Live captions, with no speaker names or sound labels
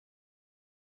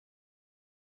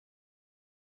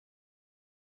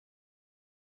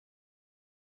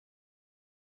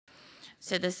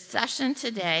So the session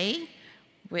today,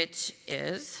 which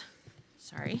is,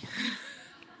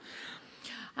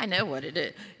 I know what it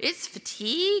is. It's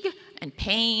fatigue and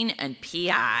pain and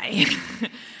PI.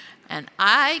 And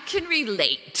I can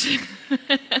relate.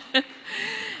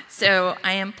 So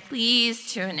I am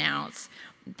pleased to announce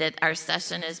that our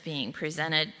session is being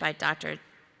presented by Dr.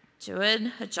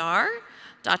 Joud Hajjar,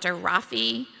 Dr.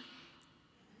 Raffi,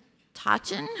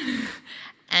 Tachdjian,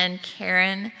 and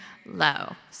Karen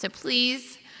Louw. So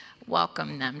please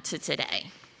welcome them to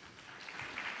today.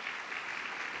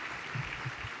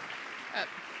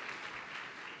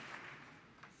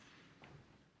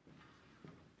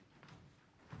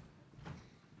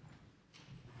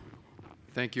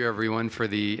 Thank you, everyone, for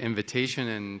the invitation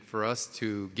and for us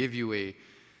to give you a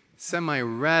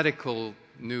semi-radical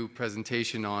new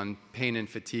presentation on pain and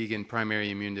fatigue and primary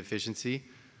immune deficiency.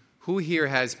 Who here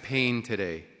has pain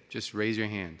today? Just raise your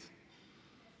hand.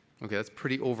 Okay, that's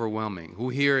pretty overwhelming. Who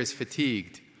here is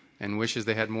fatigued and wishes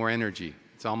they had more energy?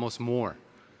 It's almost more.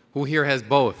 Who here has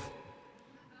both?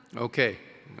 Okay,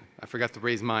 I forgot to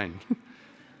raise mine.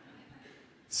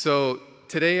 So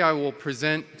today I will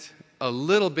present a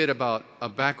little bit about a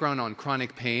background on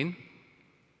chronic pain,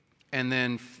 and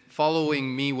then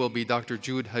following me will be Dr.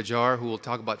 Joud Hajjar, who will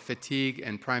talk about fatigue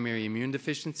and primary immune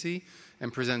deficiency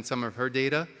and present some of her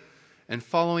data. And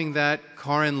following that,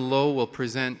 Karen Louw will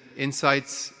present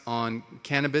insights on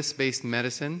cannabis-based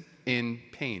medicine in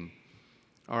pain.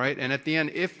 All right, and at the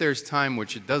end, if there's time,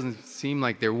 which it doesn't seem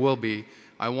like there will be,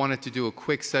 I wanted to do a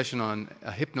quick session on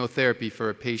a hypnotherapy for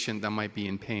a patient that might be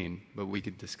in pain, but we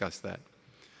could discuss that.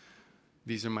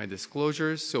 These are my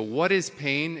disclosures. So what is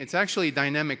pain? It's actually a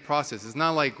dynamic process. It's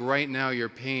not like right now your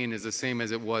pain is the same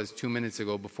as it was 2 minutes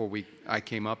ago before I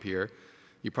came up here.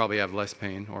 You probably have less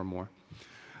pain or more.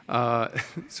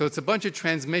 So it's a bunch of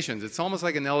transmissions. It's almost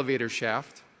like an elevator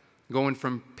shaft going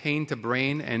from pain to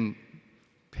brain and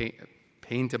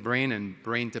pain to brain and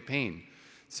brain to pain.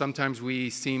 Sometimes we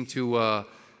seem to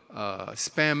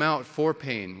spam out for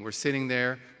pain. We're sitting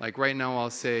there, like right now I'll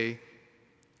say,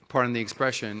 pardon the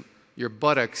expression, your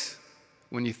buttocks,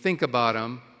 when you think about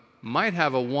them, might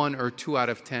have a 1 or 2 out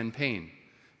of 10 pain,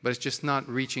 but it's just not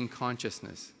reaching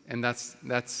consciousness, and that's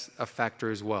a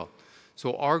factor as well.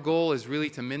 So our goal is really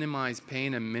to minimize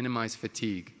pain and minimize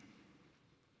fatigue.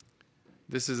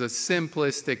 This is a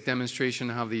simplistic demonstration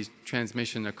of how these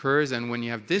transmission occurs, and when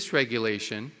you have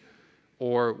dysregulation,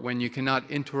 or when you cannot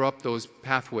interrupt those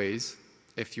pathways,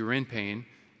 if you're in pain,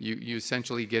 you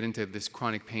essentially get into this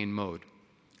chronic pain mode.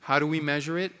 How do we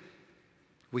measure it?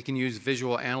 We can use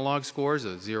visual analog scores,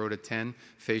 0 to 10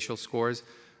 facial scores.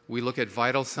 We look at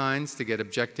vital signs to get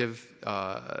objective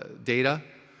data.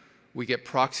 We get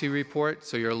proxy report,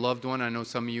 so your loved one, I know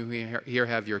some of you here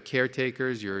have your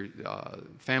caretakers, your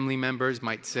family members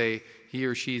might say he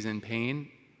or she's in pain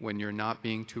when you're not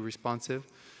being too responsive.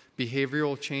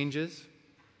 Behavioral changes.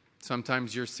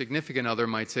 Sometimes your significant other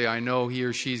might say, I know he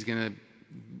or she's going to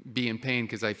be in pain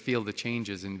because I feel the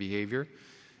changes in behavior.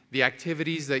 The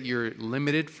activities that you're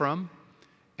limited from,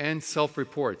 and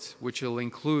self-reports, which will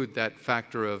include that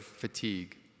factor of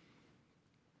fatigue.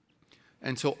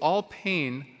 And so all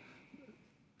pain,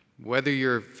 whether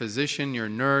you're a physician, your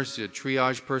nurse, a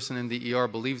triage person in the ER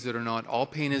believes it or not, all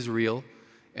pain is real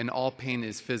and all pain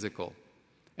is physical.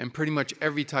 And pretty much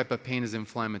every type of pain is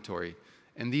inflammatory.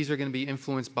 And these are going to be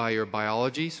influenced by your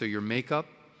biology, so your makeup,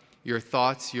 your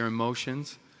thoughts, your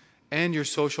emotions, and your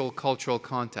social cultural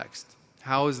context.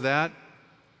 How is that?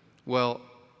 Well,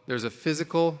 there's a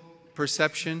physical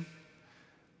perception,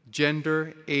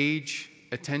 gender, age,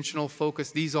 attentional focus.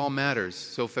 These all matters.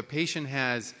 So if a patient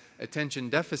has attention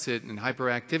deficit and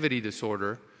hyperactivity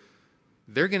disorder,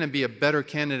 they're going to be a better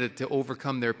candidate to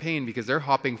overcome their pain because they're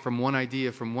hopping from one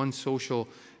idea, from one social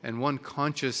and one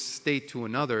conscious state to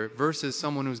another versus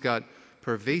someone who's got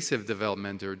pervasive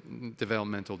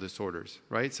developmental disorders,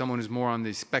 right? Someone who's more on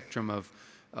the spectrum of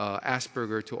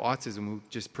Asperger to autism, who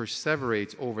just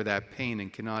perseverates over that pain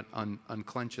and cannot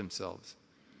unclench themselves.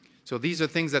 So these are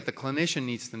things that the clinician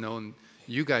needs to know and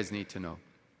you guys need to know.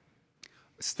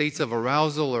 States of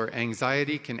arousal or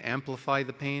anxiety can amplify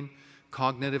the pain.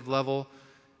 Cognitive level.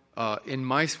 In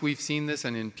mice we've seen this,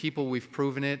 and in people we've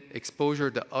proven it. Exposure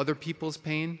to other people's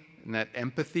pain and that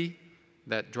empathy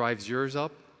that drives yours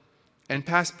up. And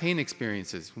past pain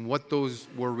experiences, and what those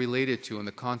were related to and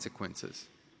the consequences.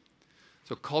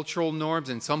 So cultural norms,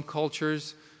 in some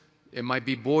cultures, it might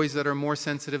be boys that are more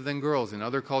sensitive than girls. In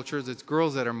other cultures, it's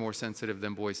girls that are more sensitive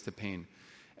than boys to pain.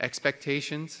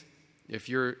 Expectations, if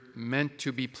you're meant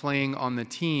to be playing on the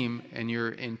team and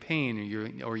you're in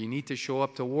pain, or you need to show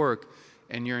up to work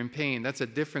and you're in pain, that's a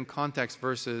different context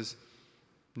versus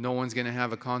No one's going to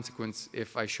have a consequence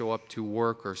if I show up to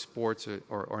work or sports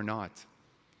or not.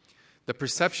 The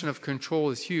perception of control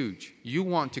is huge. You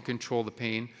want to control the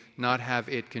pain, not have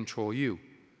it control you.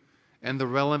 And the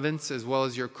relevance as well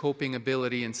as your coping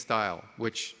ability and style,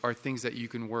 which are things that you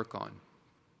can work on.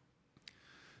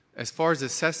 As far as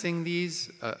assessing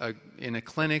these, in a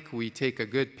clinic, we take a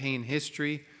good pain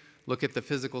history, look at the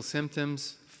physical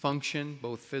symptoms, function,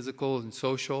 both physical and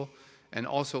social, and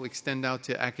also extend out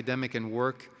to academic and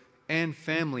work and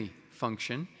family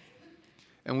function.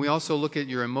 And we also look at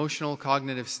your emotional,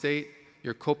 cognitive state,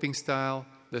 your coping style,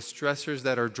 the stressors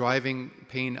that are driving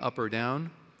pain up or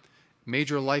down,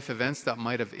 major life events that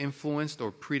might have influenced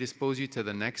or predisposed you to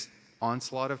the next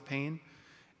onslaught of pain,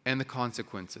 and the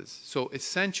consequences. So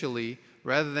essentially,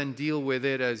 rather than deal with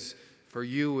it as for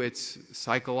you it's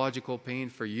psychological pain,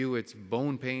 for you it's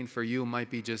bone pain, for you it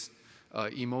might be just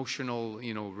emotional,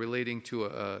 relating to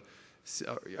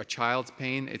a child's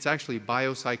pain, it's actually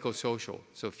biopsychosocial.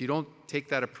 So if you don't take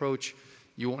that approach,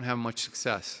 you won't have much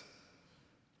success.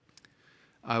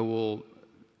 I will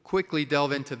quickly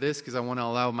delve into this because I want to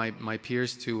allow my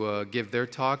peers to give their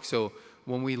talk. So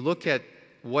when we look at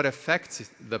what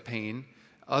affects the pain,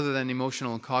 other than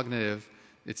emotional and cognitive,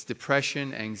 it's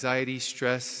depression, anxiety,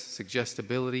 stress,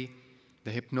 suggestibility,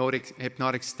 the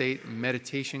hypnotic state.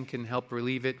 Meditation can help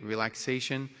relieve it,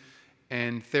 relaxation,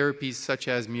 and therapies such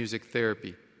as music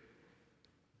therapy.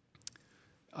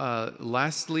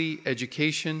 Lastly,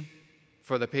 education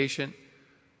for the patient,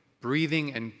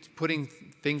 breathing and putting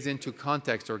things into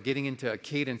context or getting into a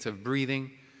cadence of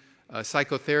breathing.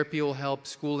 Psychotherapy will help,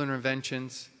 school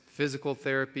interventions, physical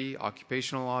therapy,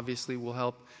 occupational obviously will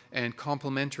help, and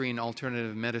complementary and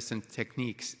alternative medicine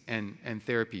techniques and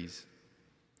therapies.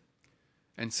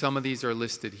 And some of these are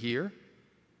listed here.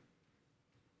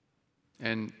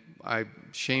 And I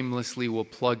shamelessly will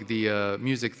plug the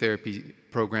music therapy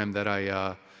program that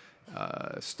I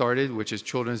started, which is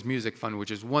Children's Music Fund,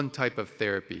 which is one type of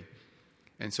therapy.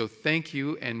 And so thank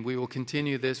you, and we will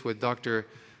continue this with Dr.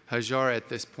 Hajjar at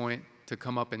this point to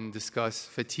come up and discuss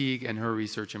fatigue and her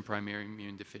research in primary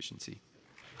immune deficiency.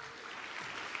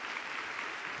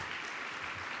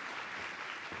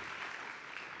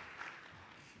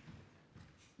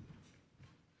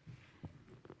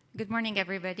 Good morning,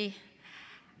 everybody.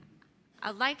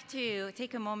 I'd like to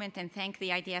take a moment and thank the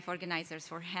IDF organizers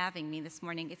for having me this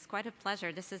morning. It's quite a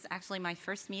pleasure. This is actually my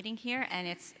first meeting here, and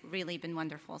it's really been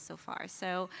wonderful so far.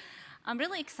 So I'm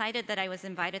really excited that I was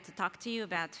invited to talk to you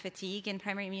about fatigue and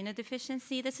primary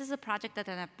immunodeficiency. This is a project that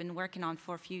I've been working on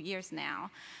for a few years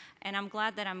now, and I'm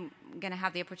glad that I'm going to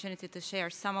have the opportunity to share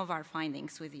some of our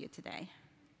findings with you today.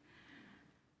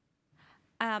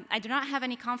 I do not have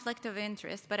any conflict of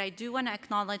interest, but I do want to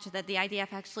acknowledge that the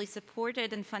IDF actually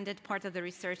supported and funded part of the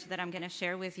research that I'm going to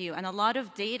share with you. And a lot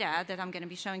of data that I'm going to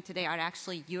be showing today are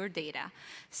actually your data.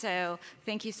 So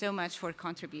thank you so much for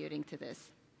contributing to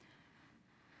this.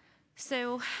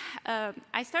 So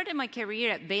I started my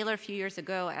career at Baylor a few years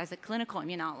ago as a clinical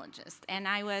immunologist, and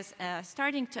I was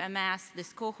starting to amass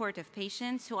this cohort of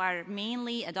patients who are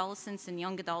mainly adolescents and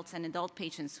young adults and adult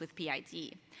patients with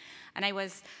PID. And I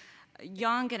was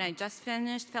young, and I just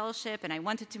finished fellowship, and I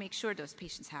wanted to make sure those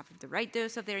patients have the right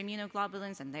dose of their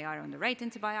immunoglobulins and they are on the right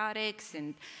antibiotics,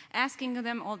 and asking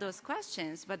them all those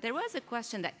questions. But there was a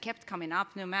question that kept coming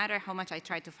up no matter how much I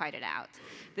tried to fight it out.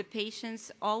 The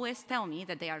patients always tell me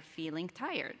that they are feeling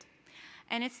tired.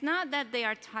 And it's not that they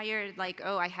are tired like,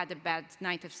 oh, I had a bad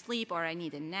night of sleep or I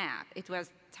need a nap. It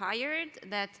was tired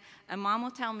that a mom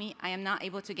will tell me I am not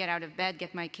able to get out of bed,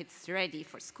 get my kids ready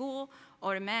for school,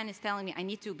 or a man is telling me I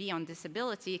need to be on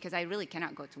disability because I really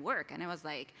cannot go to work. And I was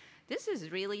like, this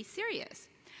is really serious.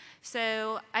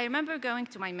 So I remember going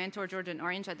to my mentor, Jordan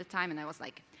Orange, at the time, and I was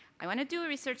like, I want to do a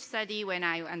research study when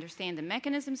I understand the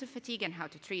mechanisms of fatigue and how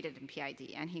to treat it in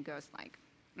PID. And he goes like,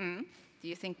 do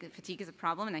you think that fatigue is a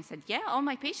problem? And I said, yeah, all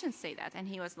my patients say that. And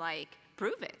he was like,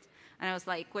 prove it. And I was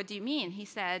like, what do you mean? He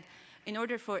said, in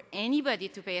order for anybody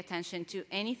to pay attention to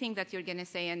anything that you're going to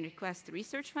say and request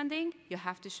research funding, you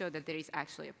have to show that there is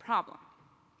actually a problem.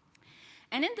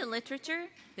 And in the literature,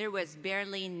 there was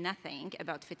barely nothing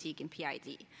about fatigue in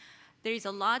PID. There is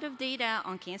a lot of data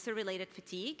on cancer-related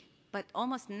fatigue, but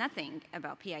almost nothing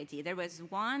about PID. There was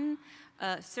one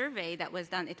survey that was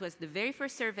done. It was the very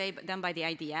first survey done by the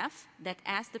IDF that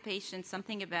asked the patients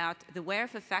something about the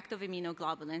wear-off effect of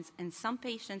immunoglobulins, and some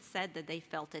patients said that they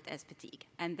felt it as fatigue,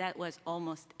 and that was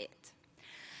almost it.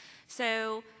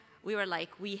 So we were like,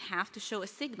 we have to show a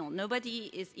signal. Nobody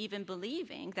is even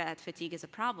believing that fatigue is a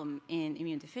problem in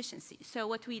immune deficiency. So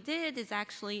what we did is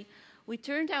actually we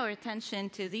turned our attention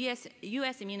to the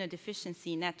US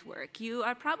Immunodeficiency Network. You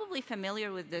are probably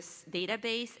familiar with this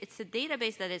database. It's a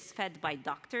database that is fed by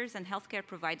doctors and healthcare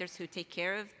providers who take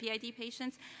care of PID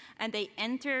patients, and they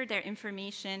enter their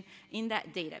information in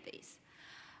that database.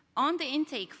 On the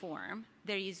intake form,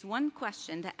 there is one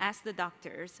question that asks the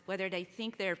doctors whether they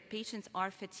think their patients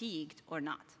are fatigued or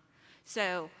not.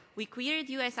 So we queried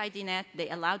USIDNet, they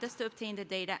allowed us to obtain the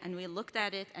data, and we looked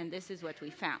at it, and this is what we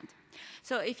found.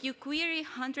 So if you query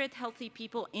 100 healthy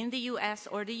people in the US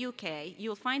or the UK,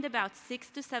 you'll find about 6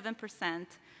 to 7%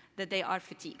 that they are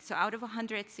fatigued. So out of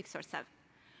 100, 6 or 7.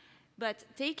 But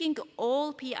taking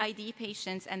all PID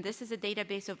patients, and this is a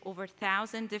database of over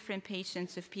 1,000 different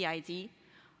patients with PID,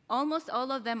 almost all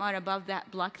of them are above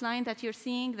that black line that you're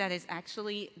seeing. That is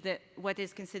actually what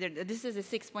is considered, this is a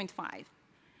 6.5.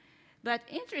 But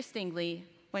interestingly,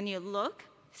 when you look,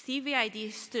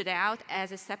 CVID stood out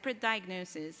as a separate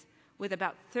diagnosis with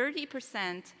about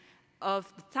 30%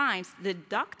 of the times the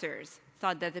doctors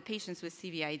thought that the patients with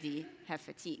CVID have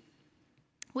fatigue.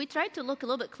 We tried to look a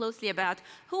little bit closely about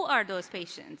who are those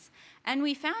patients, and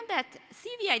we found that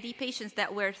CVID patients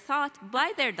that were thought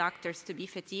by their doctors to be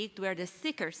fatigued were the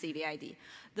sicker CVID,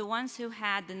 the ones who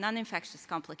had the non-infectious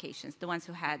complications, the ones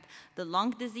who had the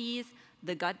lung disease,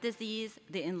 the gut disease,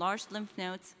 the enlarged lymph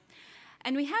nodes.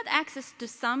 And we had access to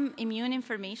some immune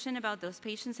information about those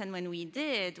patients, and when we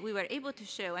did, we were able to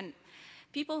show, and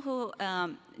people who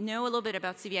know a little bit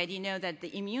about CVID know that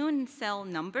the immune cell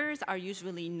numbers are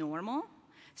usually normal.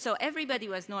 So everybody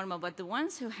was normal, but the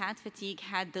ones who had fatigue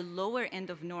had the lower end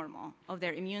of normal of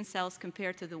their immune cells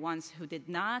compared to the ones who did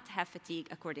not have fatigue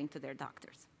according to their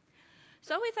doctors.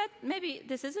 So we thought maybe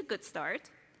this is a good start,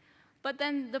 but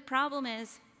then the problem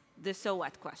is the so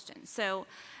what question. So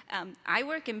I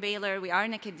work in Baylor, we are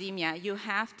in academia. You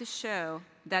have to show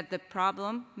that the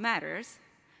problem matters,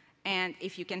 and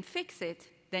if you can fix it,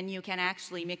 then you can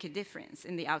actually make a difference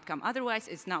in the outcome. Otherwise,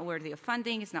 it's not worthy of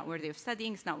funding, it's not worthy of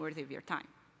studying, it's not worthy of your time.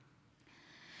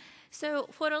 So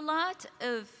for a lot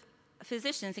of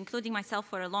physicians, including myself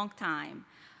for a long time,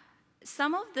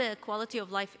 some of the quality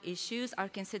of life issues are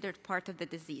considered part of the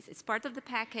disease. It's part of the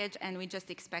package, and we just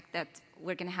expect that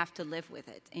we're going to have to live with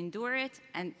it, endure it,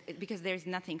 and because there's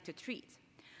nothing to treat.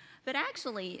 But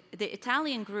actually, the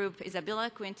Italian group, Isabella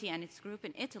Quinti and its group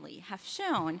in Italy, have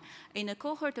shown in a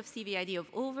cohort of CVID of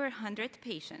over 100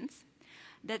 patients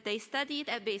that they studied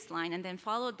at baseline and then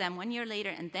followed them 1 year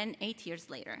later and then 8 years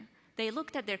later. They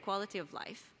looked at their quality of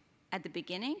life at the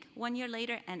beginning, 1 year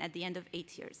later, and at the end of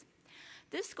 8 years.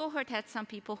 This cohort had some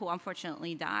people who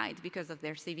unfortunately died because of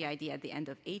their CVID at the end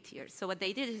of 8 years. So what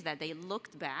they did is that they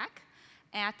looked back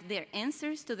at their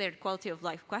answers to their quality of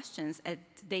life questions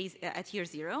at year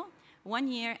 0, 1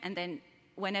 year, and then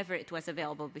whenever it was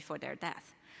available before their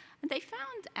death. And they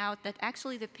found out that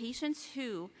actually the patients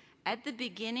who, at the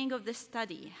beginning of the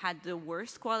study, had the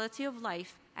worst quality of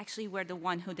life actually were the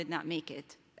one who did not make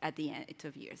it at the end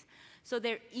of years. So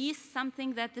there is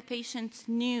something that the patients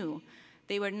knew.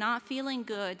 They were not feeling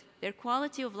good. Their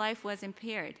quality of life was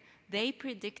impaired. They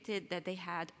predicted that they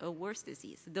had a worse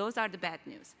disease. Those are the bad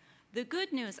news. The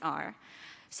good news are,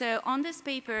 so on this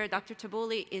paper, Dr.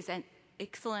 Taboli is an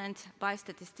excellent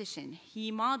biostatistician.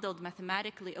 He modeled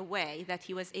mathematically a way that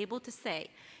he was able to say,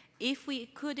 if we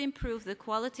could improve the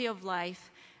quality of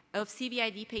life of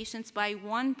CVID patients by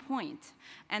 1 point,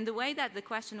 and the way that the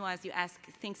question was, you ask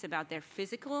things about their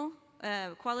physical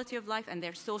quality of life and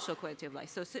their social quality of life.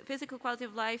 So physical quality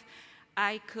of life,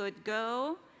 I could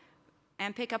go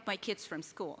and pick up my kids from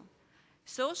school.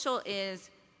 Social is,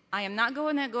 I am not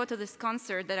going to go to this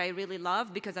concert that I really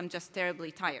love because I'm just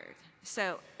terribly tired.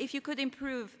 So if you could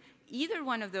improve either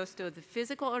one of those two, the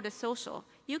physical or the social,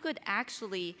 you could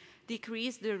actually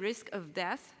decrease the risk of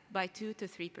death by 2 to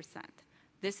 3%.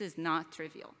 This is not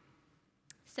trivial.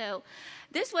 So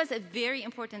this was a very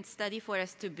important study for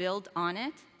us to build on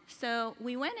it. So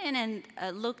we went in and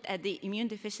looked at the Immune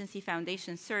Deficiency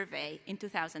Foundation survey in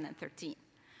 2013.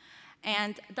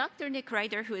 And Dr. Nick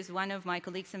Ryder, who is one of my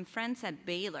colleagues and friends at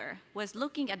Baylor, was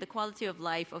looking at the quality of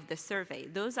life of the survey.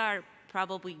 Those are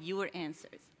probably your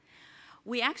answers.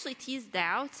 We actually teased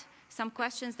out some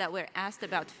questions that were asked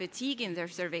about fatigue in their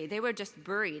survey. They were just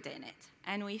buried in it.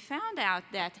 And we found out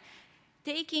that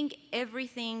taking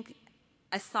everything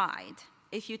aside,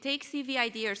 if you take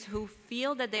CVIDers who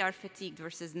feel that they are fatigued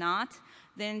versus not,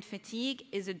 then fatigue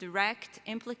is a direct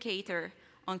implicator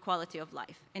on quality of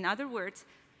life. In other words,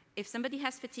 if somebody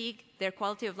has fatigue, their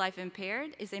quality of life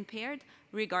is impaired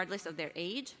regardless of their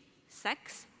age,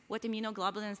 sex, what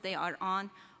immunoglobulins they are on,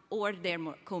 or their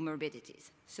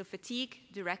comorbidities. So fatigue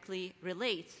directly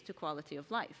relates to quality of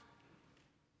life.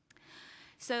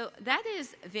 So that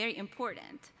is very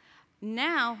important.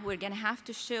 Now we're going to have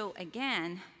to show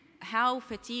again how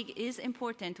fatigue is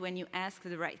important when you ask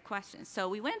the right questions. So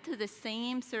we went to the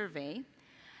same survey,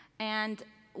 and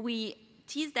we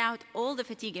teased out all the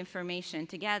fatigue information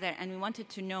together, and we wanted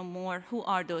to know more who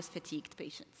are those fatigued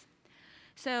patients.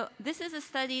 So this is a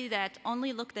study that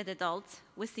only looked at adults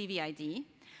with CVID,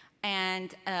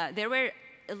 and there were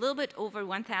a little bit over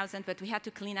 1,000, but we had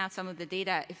to clean out some of the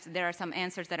data. If there are some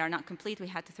answers that are not complete, we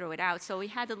had to throw it out. So we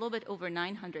had a little bit over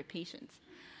 900 patients.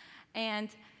 And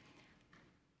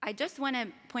I just want to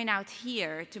point out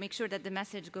here, to make sure that the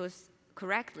message goes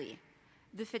correctly,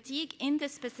 the fatigue in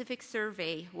this specific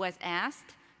survey was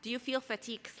asked, do you feel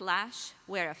fatigue /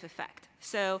 wear-off effect?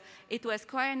 So it was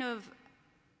kind of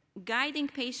guiding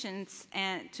patients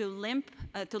to lump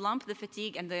the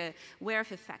fatigue and the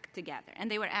wear-off effect together.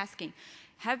 And they were asking,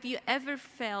 have you ever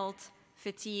felt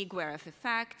fatigue, wear-off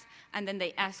effect? And then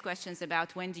they ask questions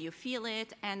about when do you feel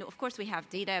it? And of course, we have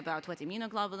data about what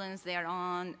immunoglobulins they are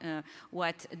on,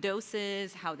 what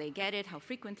doses, how they get it, how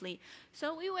frequently.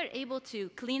 So we were able to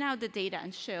clean out the data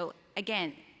and show,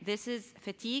 again, this is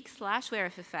fatigue /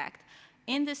 wear-off effect.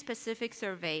 In this specific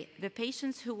survey, the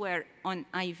patients who were on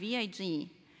IVIG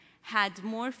had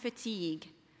more fatigue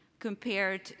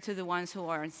compared to the ones who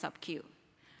are on sub-Q.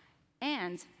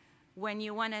 And when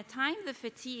you want to time the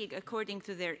fatigue according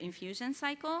to their infusion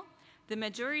cycle, the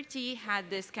majority had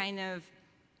this kind of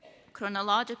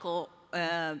chronological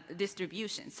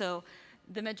distribution. So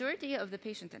the majority of the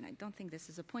patient, and I don't think this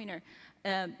is a pointer,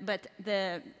 but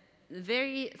the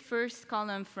very first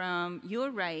column from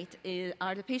your right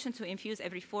are the patients who infuse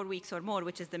every 4 weeks or more,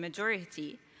 which is the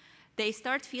majority. They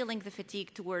start feeling the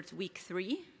fatigue towards week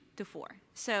 3 to 4.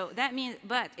 So that means,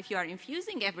 but if you are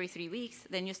infusing every 3 weeks,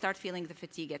 then you start feeling the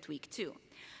fatigue at week 2.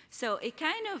 So it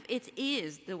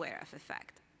is the wear-off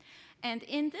effect. And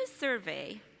in this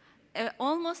survey,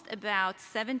 almost about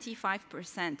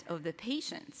 75% of the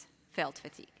patients felt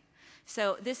fatigue.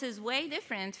 So this is way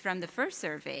different from the first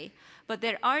survey, but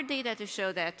there are data to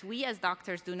show that we as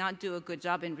doctors do not do a good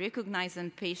job in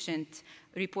recognizing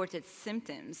patient-reported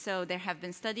symptoms. So there have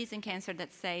been studies in cancer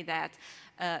that say that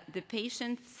the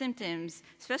patient's symptoms,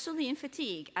 especially in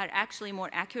fatigue, are actually more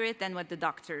accurate than what the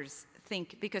doctors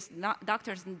think, because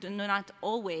doctors do not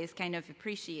always kind of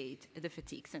appreciate the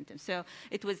fatigue symptoms. So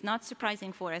it was not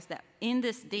surprising for us that in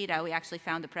this data, we actually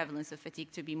found the prevalence of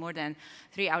fatigue to be more than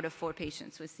 3 out of 4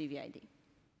 patients with CVID.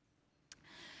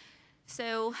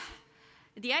 So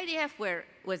the IDF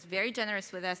was very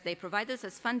generous with us. They provide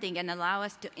us funding and allow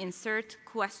us to insert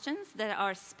questions that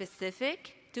are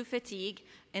specific to fatigue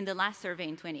in the last survey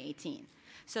in 2018.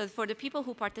 So for the people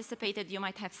who participated, you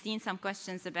might have seen some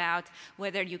questions about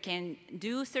whether you can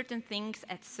do certain things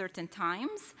at certain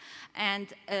times. And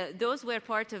those were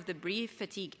part of the brief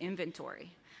fatigue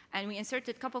inventory. And we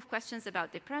inserted a couple of questions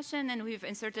about depression, and we've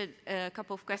inserted a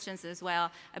couple of questions as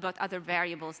well about other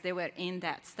variables that were in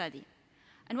that study.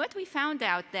 And what we found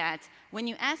out that when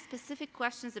you ask specific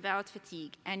questions about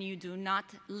fatigue and you do not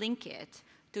link it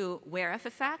to wear-off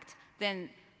effect, then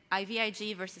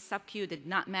IVIG versus sub-Q did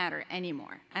not matter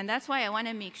anymore. And that's why I want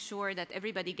to make sure that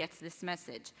everybody gets this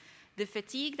message. The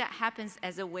fatigue that happens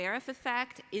as a wear-off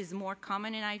effect is more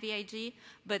common in IVIG,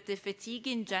 but the fatigue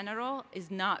in general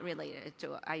is not related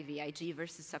to IVIG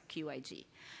versus sub-Q IG.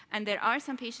 And there are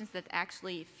some patients that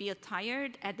actually feel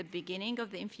tired at the beginning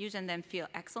of the infusion, then feel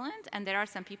excellent, and there are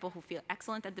some people who feel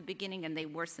excellent at the beginning and they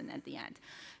worsen at the end.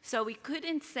 So we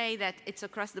couldn't say that it's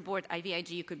across the board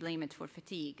IVIG, you could blame it for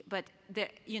fatigue, but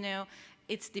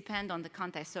it's depend on the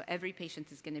context, so every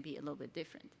patient is going to be a little bit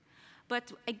different.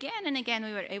 But again and again,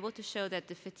 we were able to show that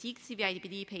the fatigued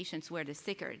CVID patients were the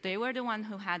sicker. They were the ones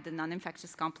who had the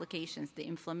non-infectious complications, the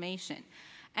inflammation.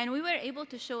 And we were able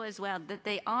to show as well that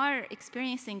they are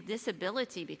experiencing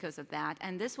disability because of that.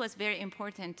 And this was very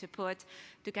important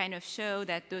to kind of show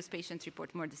that those patients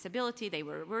report more disability. They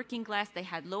were working less. They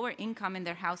had lower income in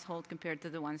their household compared to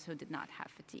the ones who did not have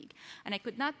fatigue. And I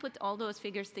could not put all those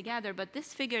figures together, but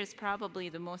this figure is probably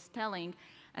the most telling.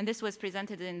 And this was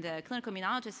presented in the Clinical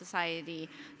Immunology Society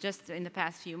just in the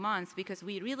past few months, because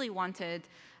we really wanted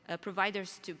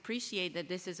providers to appreciate that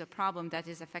this is a problem that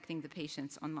is affecting the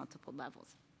patients on multiple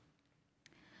levels.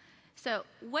 So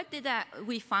what did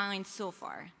we find so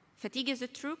far? Fatigue is a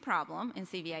true problem in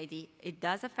CVID. It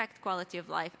does affect quality of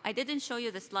life. I didn't show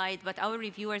you the slide, but our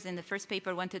reviewers in the first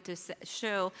paper wanted to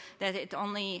show that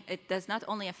it does not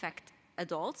only affect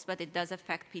adults, but it does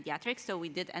affect pediatrics. So we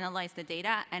did analyze the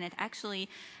data, and it actually,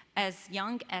 as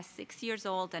young as 6 years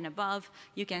old and above,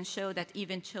 you can show that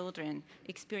even children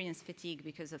experience fatigue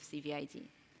because of CVID.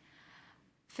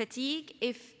 Fatigue,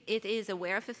 if it is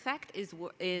aware of effect,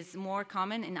 is more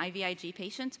common in IVIG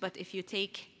patients, but if you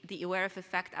take the aware of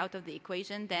effect out of the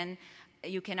equation, then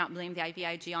you cannot blame the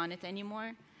IVIG on it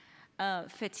anymore.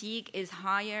 Fatigue is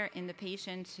higher in the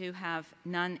patients who have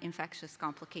non-infectious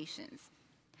complications,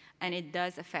 and it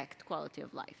does affect quality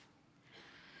of life.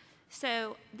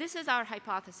 So this is our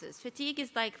hypothesis. Fatigue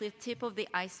is like the tip of the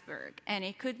iceberg, and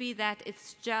it could be that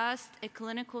it's just a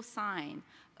clinical sign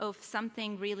of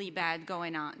something really bad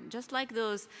going on. Just like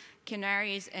those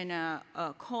canaries in a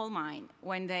coal mine,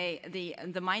 when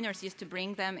the miners used to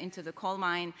bring them into the coal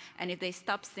mine, and if they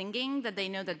stop singing, that they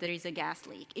know that there is a gas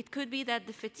leak. It could be that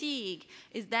the fatigue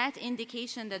is that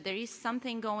indication that there is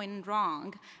something going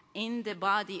wrong in the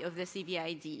body of the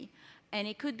CVID. And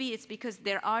it could be it's because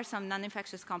there are some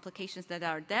non-infectious complications that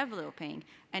are developing,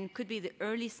 and could be the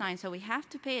early signs. So we have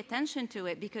to pay attention to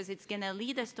it, because it's going to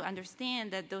lead us to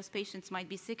understand that those patients might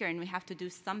be sicker, and we have to do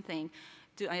something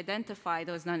to identify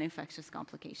those non-infectious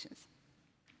complications.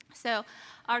 So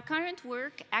our current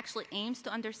work actually aims to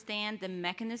understand the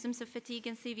mechanisms of fatigue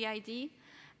in CVID,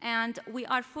 and we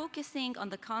are focusing on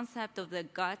the concept of the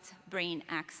gut-brain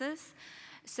axis.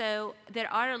 So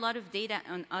there are a lot of data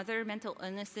on other mental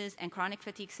illnesses and chronic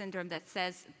fatigue syndrome that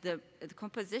says the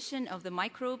composition of the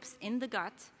microbes in the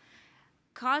gut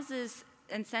causes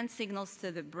and sends signals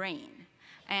to the brain.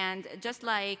 And just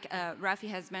like Raffi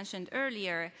has mentioned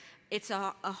earlier, it's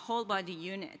a whole body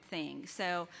unit thing.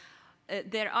 So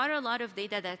there are a lot of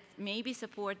data that maybe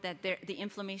support that the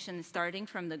inflammation is starting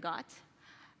from the gut,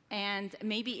 and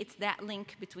maybe it's that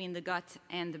link between the gut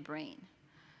and the brain.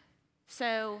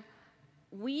 So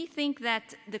we think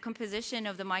that the composition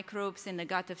of the microbes in the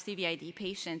gut of CVID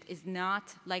patient is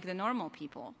not like the normal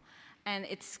people. And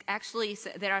it's actually,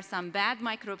 there are some bad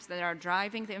microbes that are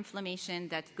driving the inflammation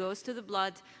that goes to the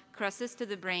blood, crosses to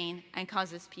the brain, and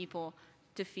causes people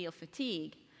to feel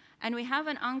fatigue. And we have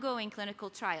an ongoing clinical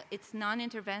trial. It's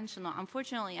non-interventional.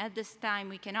 Unfortunately, at this time,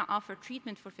 we cannot offer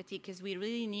treatment for fatigue because we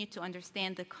really need to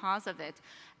understand the cause of it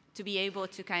to be able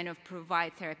to kind of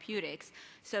provide therapeutics.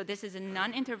 So this is a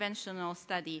non-interventional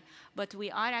study, but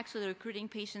we are actually recruiting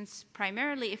patients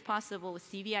primarily, if possible, with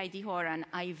CVID who are on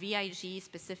IVIG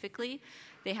specifically.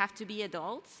 They have to be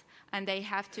adults, and they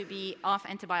have to be off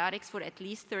antibiotics for at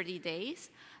least 30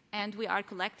 days. And we are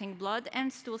collecting blood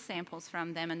and stool samples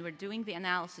from them, and we're doing the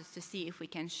analysis to see if we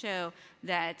can show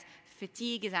that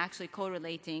fatigue is actually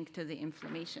correlating to the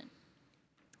inflammation.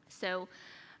 So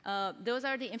those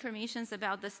are the informations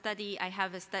about the study. I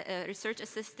have a research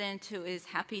assistant who is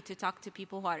happy to talk to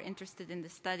people who are interested in the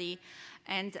study.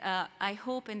 And I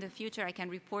hope in the future I can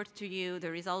report to you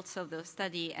the results of the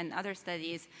study and other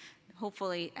studies,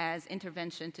 hopefully as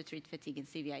intervention to treat fatigue in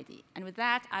CVID. And with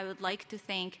that, I would like to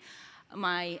thank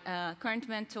my current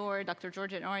mentor, Dr.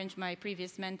 Georgia Orange, my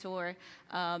previous mentor,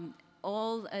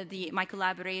 all my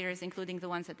collaborators, including the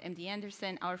ones at MD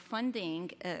Anderson, our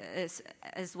funding,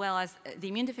 as well as the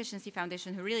Immune Deficiency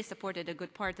Foundation, who really supported a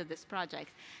good part of this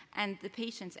project, and the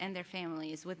patients and their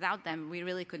families. Without them, we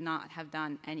really could not have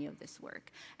done any of this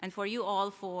work. And for you all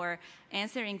for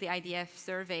answering the IDF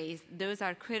surveys, those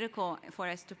are critical for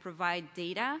us to provide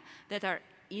data that are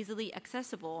easily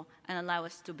accessible and allow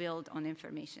us to build on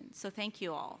information. So thank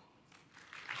you all.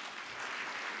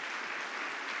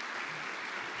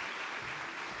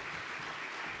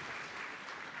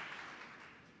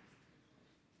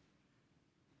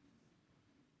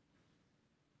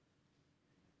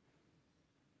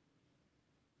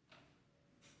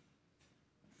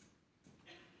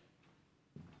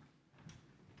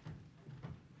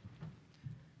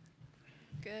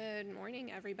 Good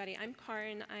morning, everybody. I'm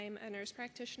Karin. I'm a nurse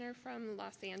practitioner from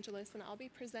Los Angeles, and I'll be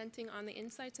presenting on the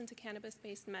insights into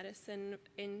cannabis-based medicine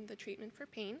in the treatment for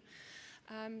pain.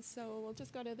 So we'll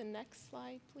just go to the next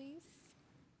slide, please.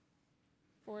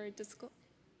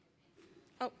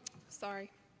 Oh, sorry.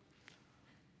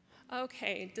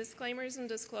 Okay, disclaimers and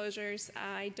disclosures.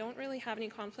 I don't really have any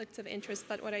conflicts of interest,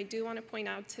 but what I do want to point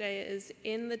out today is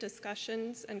in the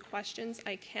discussions and questions,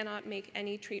 I cannot make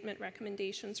any treatment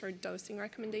recommendations or dosing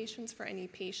recommendations for any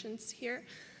patients here,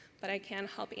 but I can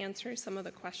help answer some of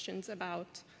the questions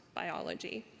about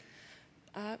biology.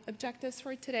 Objectives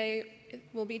for today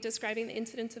will be describing the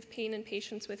incidence of pain in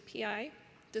patients with PI,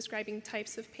 describing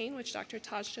types of pain, which Dr.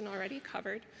 Tachdjian already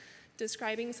covered,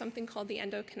 describing something called the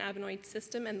endocannabinoid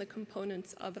system and the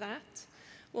components of that.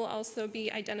 We'll also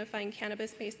be identifying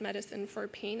cannabis-based medicine for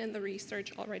pain and the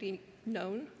research already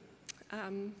known,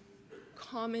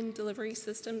 common delivery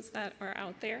systems that are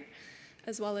out there,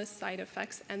 as well as side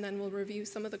effects, and then we'll review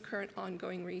some of the current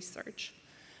ongoing research.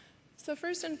 So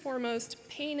first and foremost,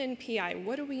 pain and PI,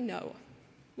 what do we know?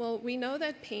 Well, we know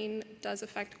that pain does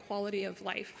affect quality of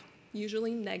life,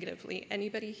 usually negatively.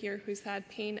 Anybody here who's had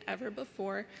pain ever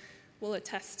before will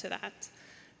attest to that.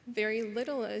 Very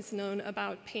little is known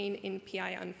about pain in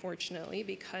PI, unfortunately,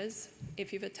 because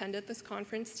if you've attended this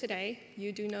conference today,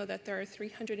 you do know that there are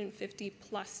 350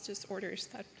 plus disorders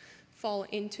that fall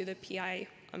into the PI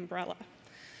umbrella.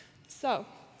 So,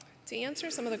 to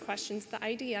answer some of the questions, the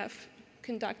IDF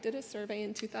conducted a survey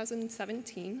in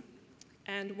 2017,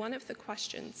 and one of the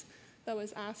questions that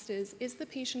was asked is the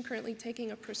patient currently taking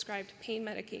a prescribed pain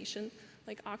medication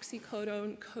like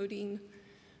oxycodone, codeine,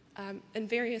 and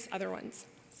various other ones?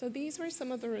 So these were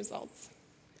some of the results.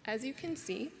 As you can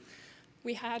see,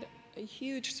 we had a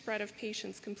huge spread of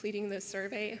patients completing this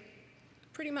survey.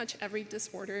 Pretty much every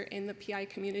disorder in the PI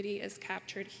community is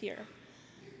captured here.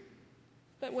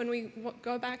 But when we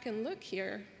go back and look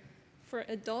here, for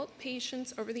adult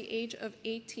patients over the age of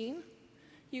 18,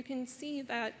 you can see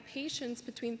that patients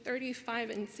between 35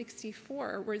 and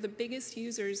 64 were the biggest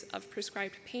users of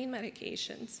prescribed pain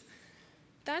medications.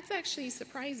 That's actually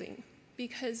surprising,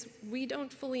 because we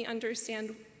don't fully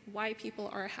understand why people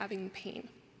are having pain.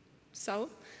 So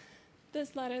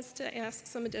this led us to ask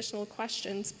some additional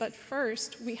questions, but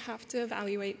first we have to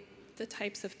evaluate the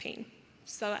types of pain.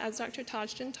 So as Dr.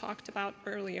 Tachdjian talked about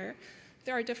earlier,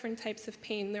 there are different types of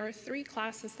pain. There are 3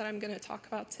 classes that I'm going to talk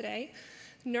about today.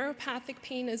 Neuropathic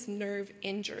pain is nerve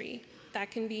injury. That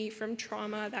can be from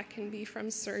trauma, that can be from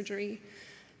surgery.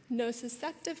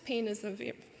 Nociceptive pain is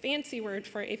a fancy word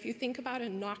for if you think about a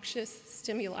noxious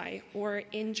stimuli or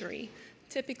injury,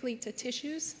 typically to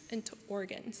tissues and to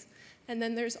organs. And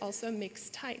then there's also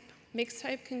mixed type. Mixed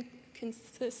type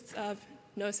consists of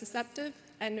nociceptive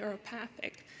and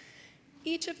neuropathic.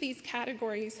 Each of these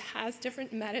categories has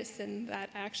different medicine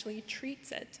that actually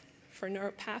treats it. For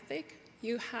neuropathic,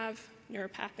 you have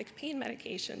neuropathic pain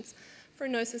medications. For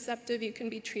nociceptive, you can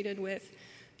be treated with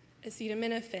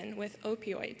acetaminophen, with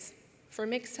opioids. For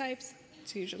mixed types,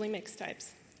 it's usually mixed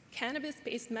types.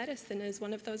 Cannabis-based medicine is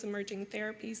one of those emerging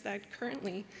therapies that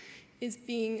currently is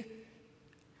being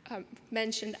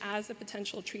mentioned as a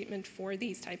potential treatment for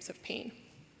these types of pain.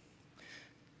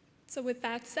 So with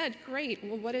that said, great,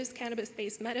 well, what is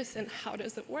cannabis-based medicine? How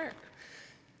does it work?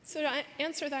 So to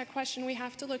answer that question, we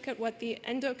have to look at what the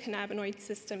endocannabinoid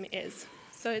system is.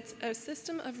 So it's a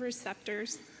system of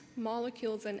receptors,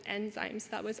 molecules, and enzymes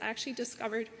that was actually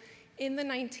discovered in the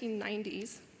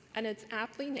 1990s, and it's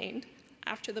aptly named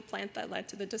after the plant that led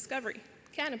to the discovery,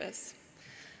 cannabis.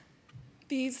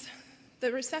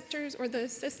 The receptors, or the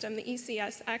system, the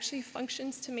ECS, actually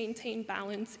functions to maintain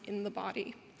balance in the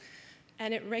body.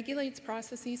 And it regulates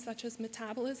processes such as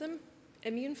metabolism,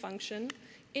 immune function,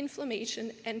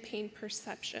 inflammation, and pain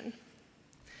perception.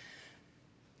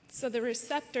 So the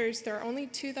receptors, there are only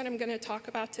 2 that I'm going to talk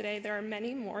about today. There are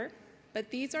many more,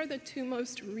 but these are the 2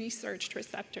 most researched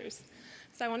receptors.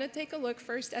 So I want to take a look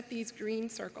first at these green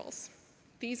circles.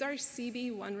 These are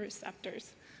CB1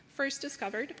 receptors, first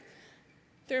discovered.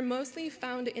 They're mostly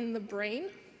found in the brain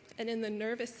and in the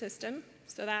nervous system,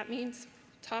 so that means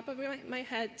top of my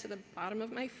head to the bottom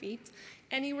of my feet,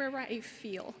 anywhere where I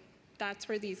feel, that's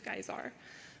where these guys are.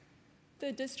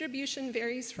 The distribution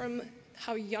varies from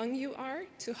how young you are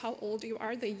to how old you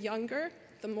are. The younger,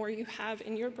 the more you have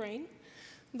in your brain.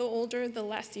 The older, the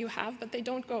less you have, but they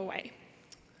don't go away.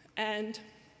 And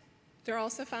they're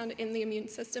also found in the immune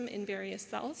system in various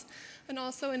cells, and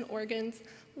also in organs,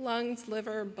 lungs,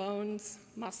 liver, bones,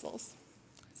 muscles.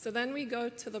 So then we go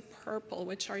to the purple,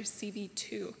 which are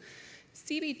CB2.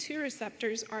 CB2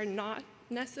 receptors are not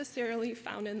necessarily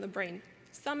found in the brain.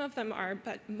 Some of them are,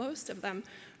 but most of them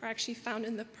are actually found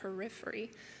in the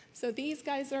periphery. So these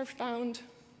guys are found,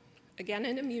 again,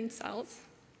 in immune cells,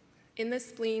 in the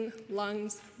spleen,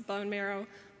 lungs, bone marrow,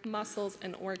 muscles,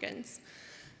 and organs.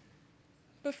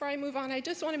 Before I move on, I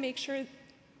just want to make sure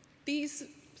these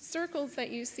circles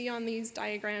that you see on these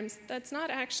diagrams, that's not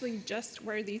actually just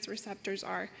where these receptors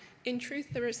are. In truth,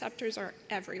 the receptors are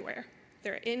everywhere.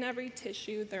 They're in every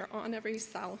tissue, they're on every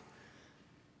cell.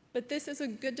 But this is a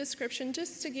good description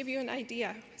just to give you an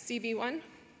idea. CB1,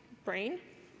 brain,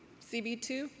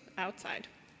 CB2, outside.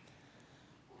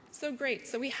 So great,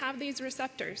 so we have these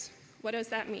receptors. What does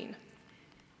that mean?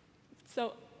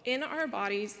 So in our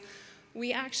bodies,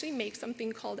 we actually make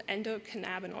something called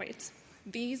endocannabinoids.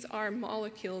 These are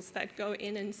molecules that go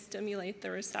in and stimulate the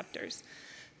receptors.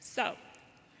 So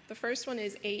the first one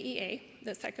is AEA,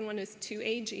 the second one is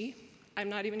 2AG. I'm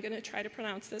not even going to try to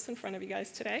pronounce this in front of you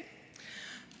guys today.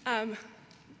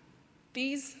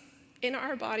 These, in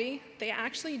our body, they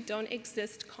actually don't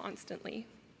exist constantly.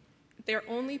 They're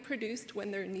only produced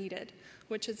when they're needed,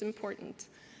 which is important.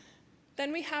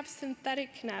 Then we have synthetic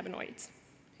cannabinoids.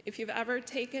 If you've ever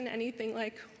taken anything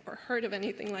like, or heard of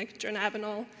anything like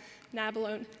dronabinol,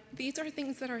 nabilone, these are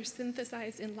things that are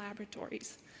synthesized in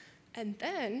laboratories. And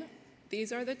then,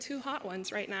 these are the two hot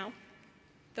ones right now,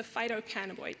 the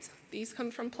phytocannabinoids. These come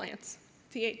from plants,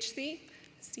 THC,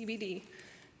 CBD.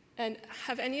 And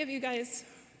have any of you guys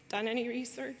done any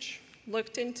research,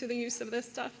 looked into the use of this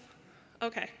stuff?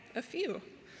 Okay, a few.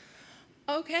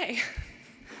 Okay,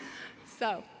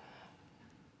 so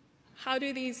how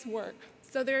do these work?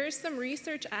 So there is some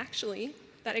research actually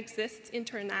that exists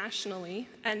internationally,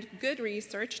 and good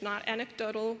research, not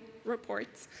anecdotal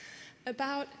reports,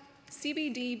 about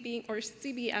CBD being, or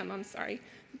CBM, I'm sorry,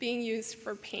 being used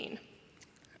for pain.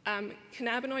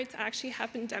 Cannabinoids actually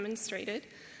have been demonstrated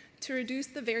to reduce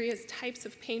the various types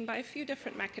of pain by a few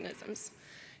different mechanisms.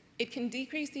 It can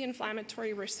decrease the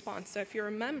inflammatory response. So if you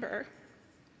remember,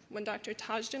 when Dr.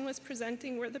 Tachdjian was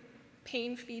presenting where the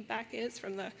pain feedback is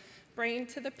from the brain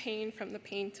to the pain, from the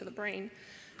pain to the brain,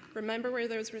 remember where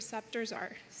those receptors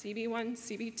are, CB1,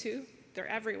 CB2, they're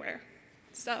everywhere.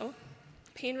 So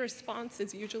pain response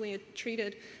is usually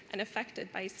treated and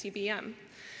affected by CBM.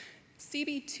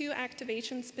 CB2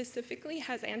 activation specifically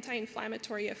has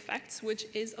anti-inflammatory effects, which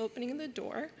is opening the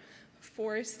door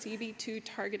for CB2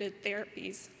 targeted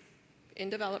therapies in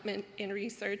development, in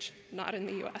research, not in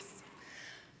the US.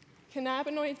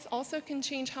 Cannabinoids also can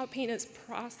change how pain is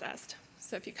processed.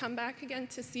 So if you come back again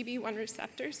to CB1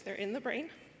 receptors, they're in the brain.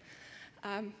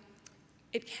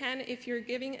 It can, if you're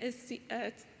giving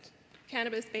a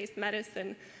cannabis-based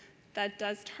medicine that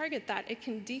does target that, it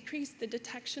can decrease the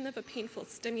detection of a painful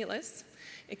stimulus.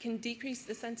 It can decrease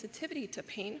the sensitivity to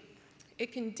pain.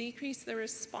 It can decrease the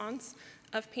response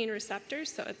of pain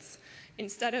receptors. So it's,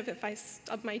 instead of if I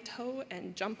stub my toe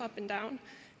and jump up and down,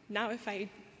 now if I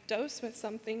dose with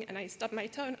something and I stub my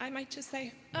toe, I might just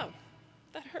say, oh,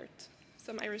 that hurt.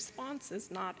 So my response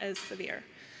is not as severe.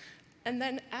 And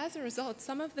then as a result,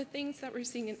 some of the things that we're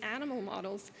seeing in animal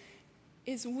models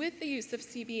is with the use of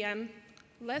CBM,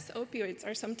 less opioids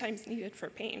are sometimes needed for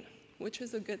pain, which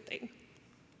is a good thing.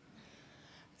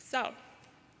 So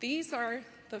these are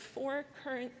the 4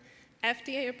 current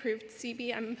FDA-approved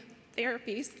CBM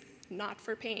therapies, not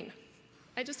for pain.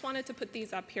 I just wanted to put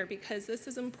these up here because this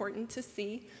is important to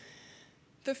see.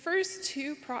 The first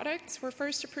 2 products were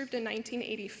first approved in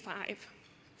 1985.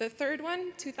 The third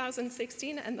one,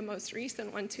 2016, and the most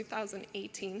recent one,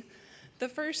 2018. The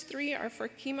first 3 are for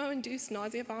chemo-induced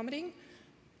nausea, vomiting,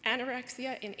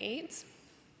 anorexia, and AIDS.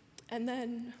 And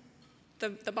then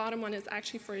the bottom one is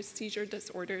actually for a seizure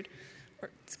disorder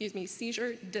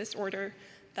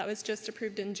that was just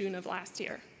approved in June of last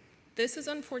year. This is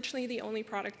unfortunately the only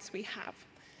products we have.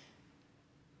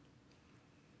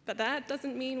 But that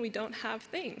doesn't mean we don't have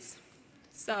things.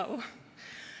 So,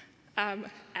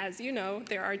 as you know,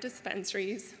 there are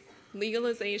dispensaries.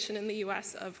 Legalization in the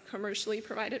US of commercially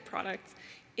provided products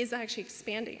is actually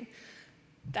expanding.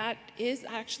 That is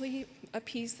actually a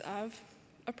piece of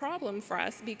a problem for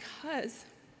us because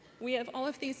we have all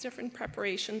of these different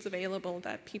preparations available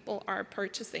that people are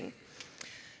purchasing.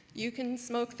 You can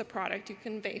smoke the product, you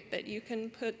can vape it, you can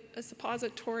put a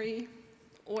suppository,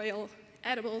 oil,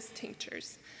 edibles,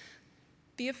 tinctures.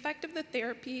 The effect of the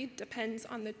therapy depends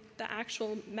on the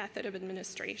actual method of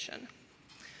administration.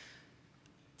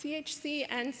 THC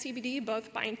and CBD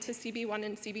both bind to CB1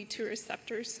 and CB2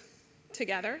 receptors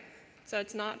together. So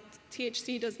it's not,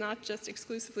 THC does not just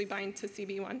exclusively bind to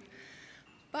CB1,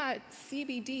 but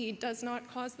CBD does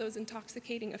not cause those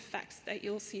intoxicating effects that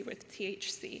you'll see with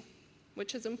THC,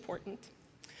 which is important.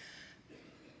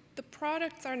 The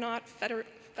products are not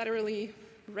federally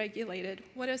regulated.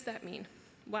 What does that mean?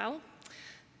 Well,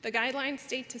 the guidelines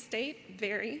state to state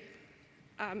vary.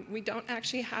 We don't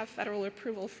actually have federal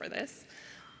approval for this.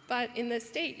 But in this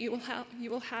state, you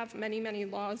will have many, many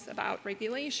laws about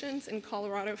regulations. In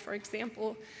Colorado, for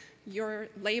example, your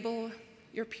label,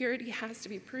 your purity has to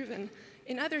be proven.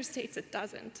 In other states, it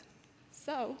doesn't.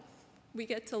 So we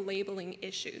get to labeling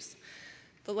issues.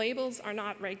 The labels are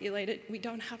not regulated. We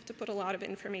don't have to put a lot of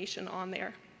information on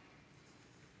there.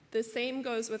 The same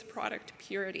goes with product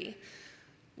purity.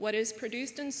 What is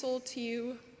produced and sold to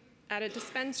you at a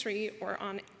dispensary or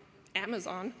on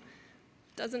Amazon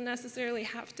doesn't necessarily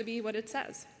have to be what it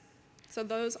says. So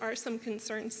those are some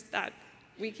concerns that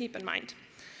we keep in mind.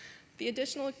 The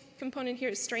additional component here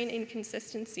is strain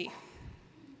inconsistency.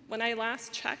 When I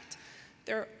last checked,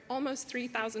 there are almost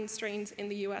 3,000 strains in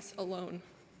the US alone.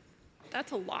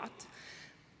 That's a lot.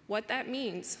 What that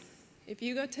means, if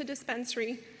you go to a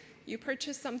dispensary, you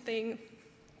purchase something,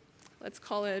 let's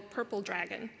call it Purple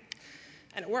Dragon,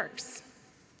 and it works.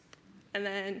 And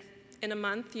then in a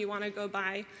month, you want to go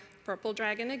buy Purple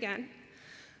Dragon again.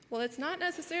 Well, it's not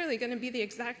necessarily going to be the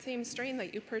exact same strain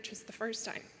that you purchased the first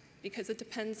time, because it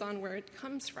depends on where it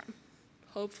comes from.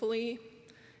 Hopefully,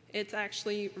 it's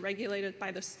actually regulated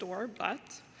by the store, but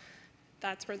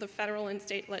that's where the federal and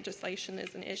state legislation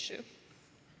is an issue.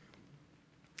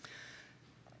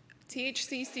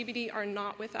 THC, CBD are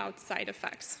not without side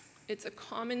effects. It's a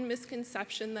common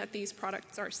misconception that these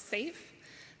products are safe,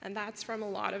 and that's from a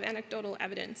lot of anecdotal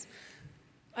evidence.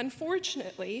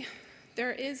 Unfortunately,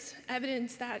 there is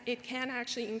evidence that it can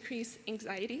actually increase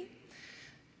anxiety.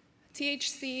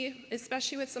 THC,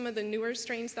 especially with some of the newer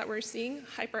strains that we're seeing,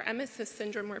 hyperemesis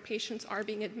syndrome, where patients are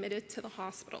being admitted to the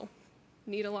hospital,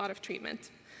 need a lot of treatment.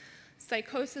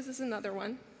 Psychosis is another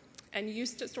one, and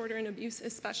use disorder and abuse,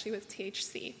 especially with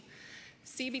THC.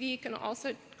 CBD can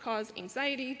also cause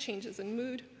anxiety, changes in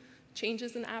mood,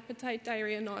 changes in appetite,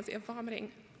 diarrhea, nausea,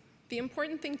 vomiting. The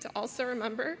important thing to also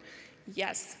remember,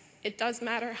 yes, it does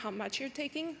matter how much you're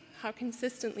taking, how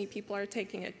consistently people are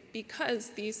taking it, because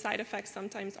these side effects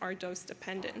sometimes are dose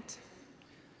dependent.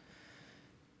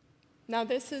 Now,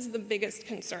 this is the biggest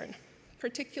concern,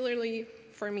 particularly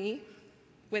for me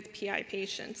with PI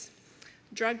patients.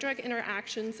 Drug-drug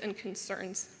interactions and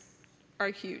concerns are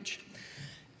huge.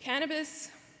 Cannabis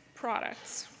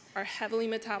products are heavily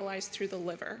metabolized through the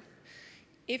liver.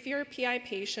 If you're a PI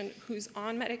patient who's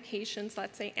on medications,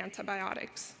 let's say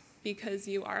antibiotics, because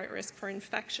you are at risk for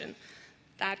infection,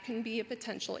 that can be a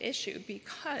potential issue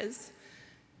because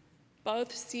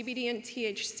both CBD and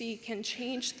THC can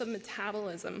change the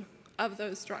metabolism of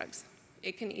those drugs.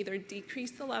 It can either decrease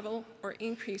the level or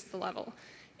increase the level.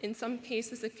 In some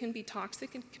cases, it can be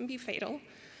toxic, it can be fatal.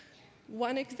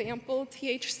 One example,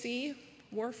 THC,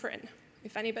 warfarin.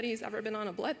 If anybody's ever been on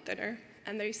a blood thinner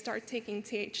and they start taking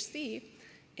THC,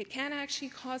 it can actually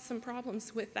cause some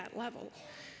problems with that level.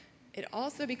 It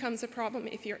also becomes a problem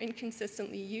if you're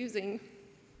inconsistently using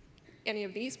any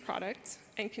of these products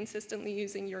and consistently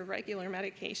using your regular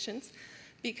medications,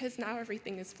 because now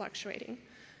everything is fluctuating.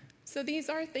 So these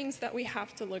are things that we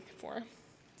have to look for.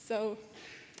 So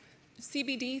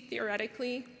CBD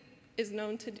theoretically is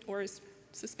known to, or is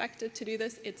suspected to do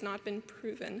this. It's not been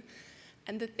proven.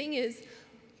 And the thing is,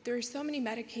 there are so many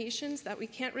medications that we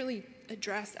can't really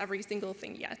address every single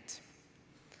thing yet.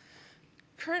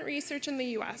 Current research in the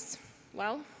US,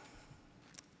 well,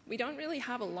 we don't really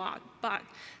have a lot, but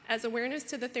as awareness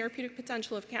to the therapeutic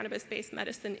potential of cannabis-based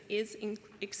medicine is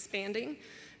expanding,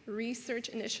 research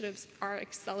initiatives are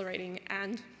accelerating,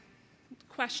 and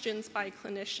questions by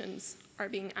clinicians are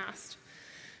being asked.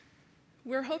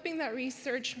 We're hoping that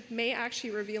research may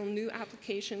actually reveal new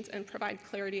applications and provide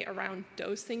clarity around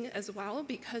dosing as well,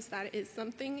 because that is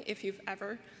something, if you've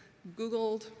ever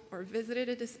Googled or visited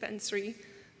a dispensary,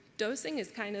 dosing is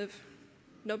kind of,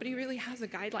 nobody really has a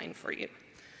guideline for you.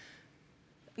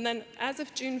 And then as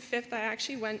of June 5th, I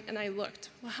actually went and I looked,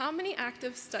 well, how many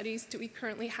active studies do we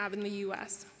currently have in the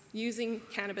US using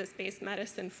cannabis-based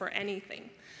medicine for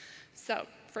anything? So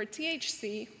for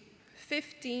THC,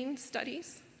 15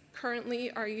 studies currently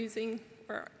are using,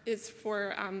 or is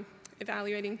for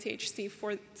evaluating THC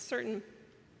for certain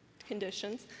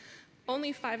conditions.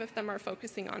 Only 5 of them are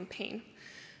focusing on pain.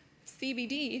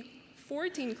 CBD,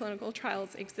 14 clinical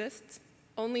trials exist,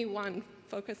 only 1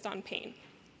 focused on pain.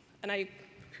 And I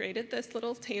created this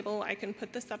little table. I can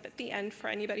put this up at the end for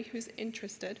anybody who's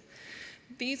interested.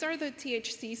 These are the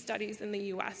THC studies in the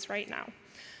US right now.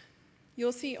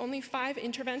 You'll see only 5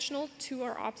 interventional, 2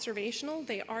 are observational.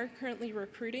 They are currently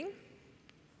recruiting.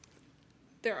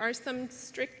 There are some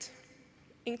strict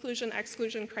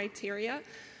inclusion-exclusion criteria,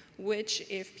 which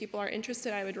if people are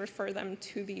interested, I would refer them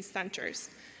to these centers.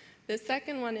 The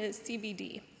second one is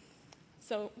CBD.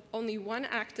 So only 1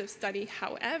 active study.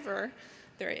 However,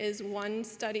 there is 1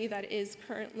 study that is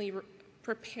currently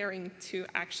preparing to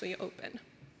actually open.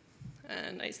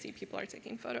 And I see people are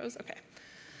taking photos. Okay.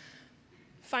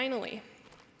 Finally,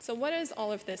 so what does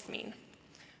all of this mean?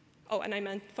 Oh, and I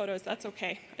meant photos. That's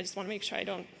okay. I just want to make sure I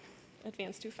don't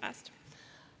advance too fast.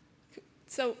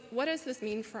 So what does this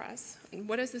mean for us? And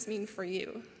what does this mean for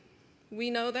you? We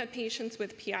know that patients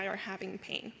with PI are having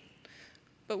pain,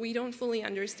 but we don't fully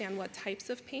understand what types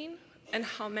of pain and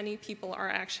how many people are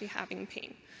actually having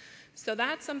pain. So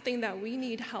that's something that we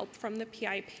need help from the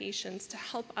PI patients to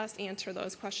help us answer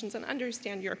those questions and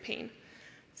understand your pain.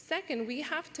 Second, we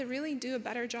have to really do a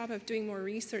better job of doing more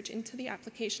research into the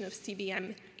application of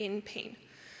CBM in pain.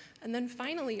 And then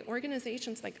finally,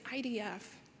 organizations like IDF,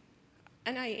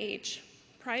 NIH,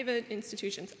 private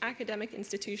institutions, academic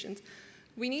institutions,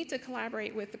 we need to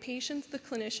collaborate with the patients, the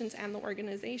clinicians, and the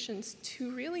organizations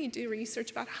to really do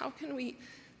research about how can we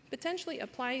potentially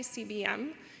apply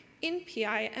CBM in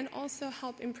PI and also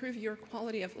help improve your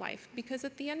quality of life, because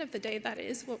at the end of the day, that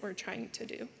is what we're trying to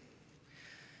do.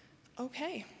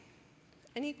 Okay,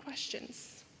 any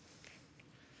questions?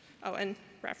 Oh, and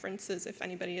references if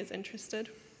anybody is interested.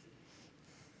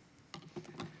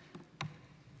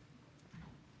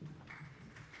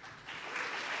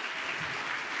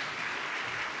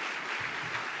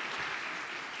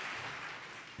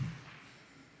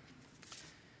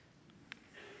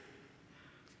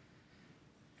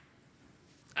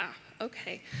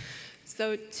 Okay,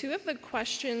 so two of the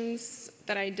questions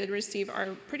that I did receive are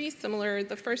pretty similar.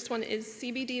 The first one is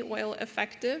CBD oil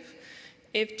effective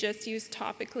if just used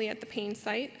topically at the pain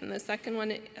site? And the second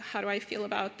one, how do I feel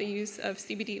about the use of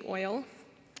CBD oil?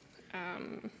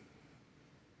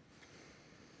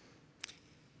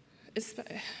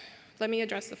 Let me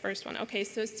address the first one. Okay,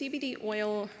 so CBD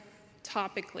oil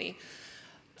topically.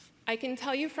 I can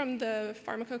tell you from the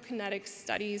pharmacokinetic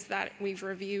studies that we've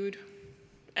reviewed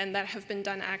and that have been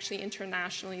done actually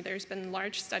internationally, there's been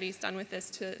large studies done with this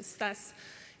to assess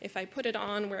if I put it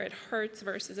on where it hurts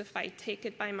versus if I take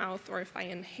it by mouth or if I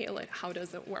inhale it, how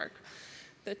does it work?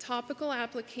 The topical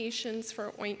applications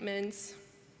for ointments,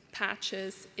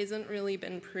 patches, isn't really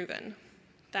been proven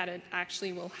that it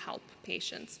actually will help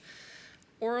patients.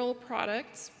 Oral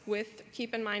products,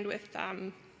 keep in mind with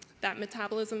that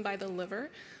metabolism by the liver,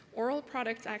 oral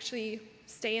products actually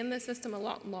stay in the system a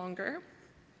lot longer,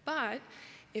 but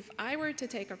if I were to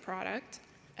take a product,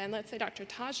 and let's say Dr.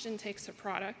 Tachdjian takes a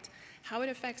product, how it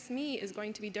affects me is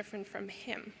going to be different from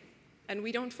him. And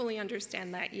we don't fully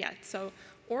understand that yet, so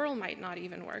oral might not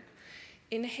even work.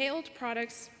 Inhaled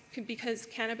products, because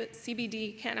cannabis,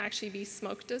 CBD can actually be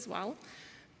smoked as well.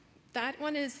 That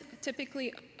one is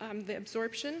typically the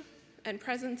absorption and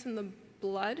presence in the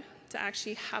blood to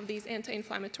actually have these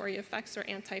anti-inflammatory effects or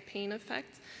anti-pain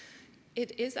effects.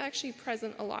 It is actually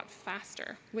present a lot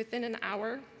faster, within an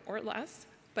hour or less,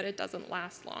 but it doesn't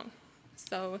last long.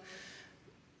 So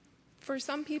for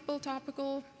some people,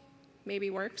 topical maybe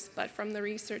works, but from the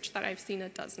research that I've seen,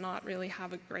 it does not really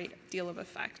have a great deal of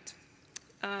effect.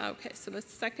 Okay, so the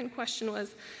second question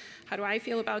was, how do I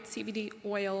feel about CBD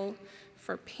oil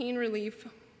for pain relief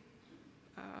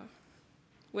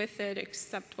with it,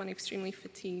 except when extremely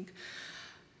fatigued?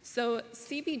 So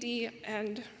CBD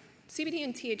and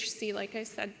THC, like I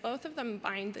said, both of them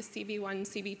bind the CB1,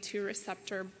 CB2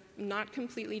 receptor, not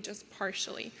completely, just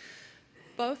partially.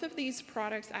 Both of these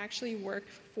products actually work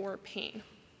for pain.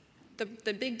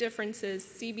 The big difference is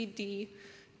CBD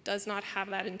does not have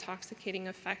that intoxicating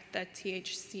effect that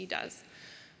THC does.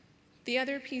 The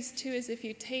other piece too is if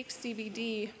you take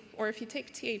CBD or if you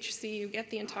take THC, you get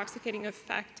the intoxicating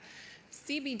effect.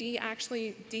 CBD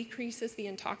actually decreases the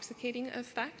intoxicating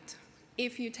effect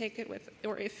if you take it with,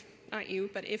 or if, not you,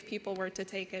 but if people were to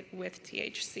take it with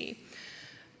THC.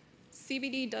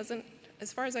 CBD doesn't,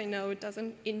 as far as I know,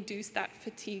 doesn't induce that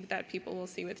fatigue that people will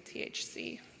see with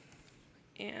THC.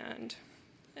 And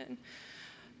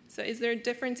so is there a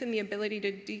difference in the ability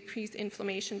to decrease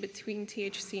inflammation between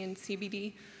THC and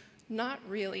CBD? Not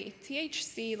really.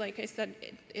 THC, like I said,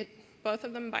 both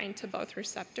of them bind to both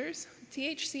receptors.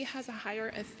 THC has a higher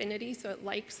affinity, so it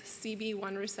likes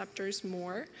CB1 receptors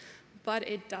more, but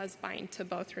it does bind to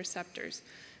both receptors.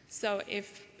 So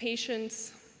if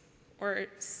patients or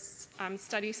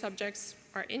study subjects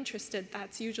are interested,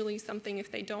 that's usually something, if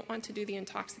they don't want to do the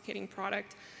intoxicating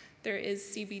product, there is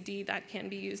CBD that can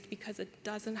be used because it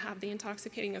doesn't have the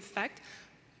intoxicating effect,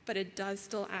 but it does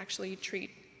still actually treat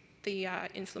the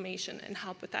inflammation and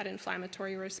help with that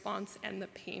inflammatory response and the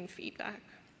pain feedback.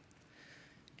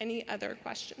 Any other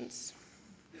questions?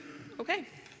 Okay.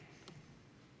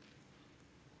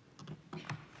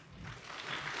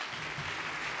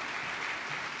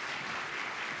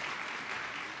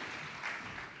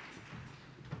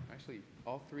 Actually,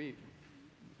 all three,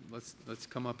 let's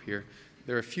come up here.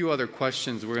 There are a few other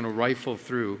questions we're going to rifle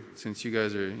through since you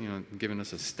guys are, giving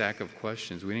us a stack of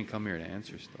questions. We didn't come here to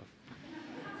answer stuff.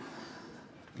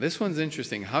 This one's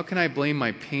interesting. How can I blame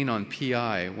my pain on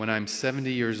PI when I'm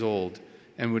 70 years old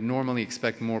and would normally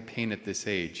expect more pain at this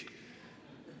age?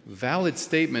 Valid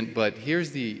statement, but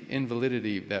here's the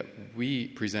invalidity that we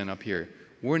present up here.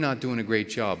 We're not doing a great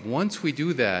job. Once we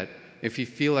do that, if you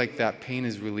feel like that pain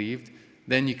is relieved,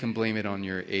 then you can blame it on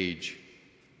your age.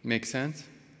 Make sense?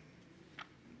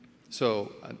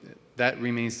 So that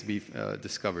remains to be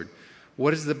discovered.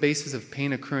 What is the basis of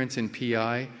pain occurrence in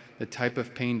PI? The type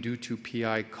of pain due to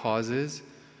PI causes?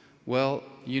 Well,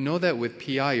 you know that with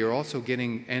PI, you're also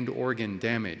getting end organ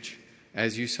damage.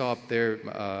 As you saw up there,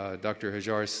 Dr.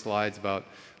 Hajjar's slides about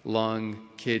lung,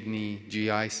 kidney,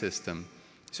 GI system.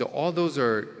 So all those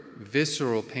are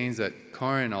visceral pains that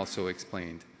Karen also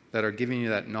explained. that are giving you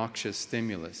that noxious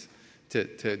stimulus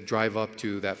to drive up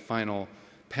to that final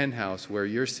penthouse where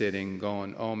you're sitting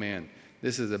going, oh man,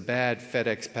 this is a bad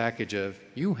FedEx package of,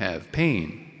 you have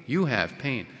pain, you have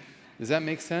pain. Does that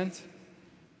make sense?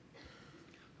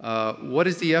 What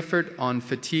is the effort on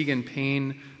fatigue and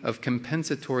pain of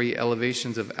compensatory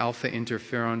elevations of alpha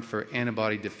interferon for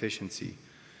antibody deficiency?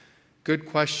 Good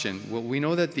question. Well, we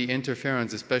know that the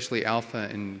interferons, especially alpha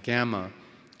and gamma,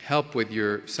 help with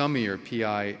some of your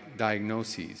PI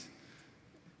diagnoses.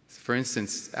 For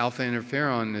instance, alpha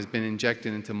interferon has been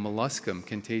injected into molluscum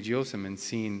contagiosum and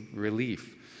seen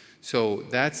relief. So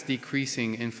that's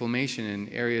decreasing inflammation in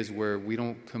areas where we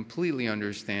don't completely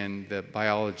understand the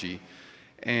biology.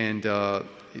 And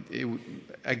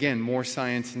again, more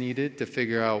science needed to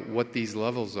figure out what these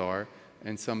levels are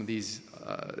and some of these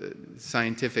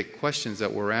scientific questions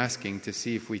that we're asking to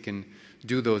see if we can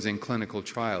do those in clinical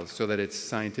trials so that it's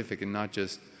scientific and not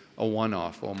just a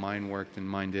one-off, oh, mine worked and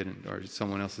mine didn't, or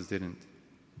someone else's didn't.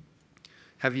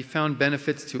 Have you found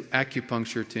benefits to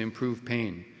acupuncture to improve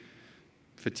pain,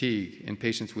 fatigue in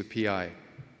patients with PI?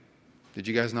 Did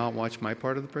you guys not watch my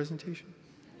part of the presentation?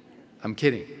 I'm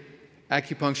kidding.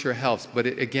 Acupuncture helps, but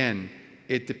again,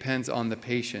 it depends on the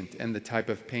patient and the type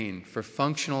of pain. For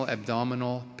functional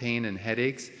abdominal pain and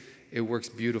headaches, it works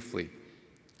beautifully,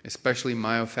 especially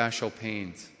myofascial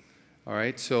pains. All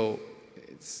right, so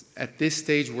at this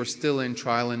stage, we're still in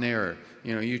trial and error.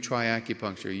 You know, you try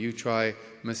acupuncture, you try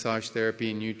massage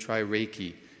therapy, and you try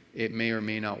Reiki. It may or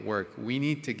may not work. We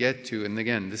need to get to, and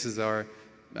again, this is our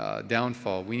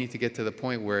downfall, we need to get to the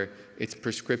point where it's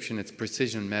prescription, it's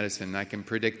precision medicine. I can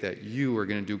predict that you are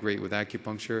going to do great with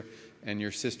acupuncture, and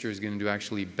your sister is going to do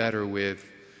actually better with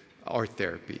art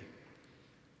therapy.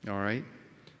 All right?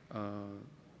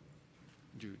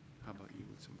 Jude, how about you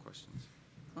with some questions?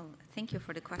 Well, thank you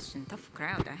for the question. Tough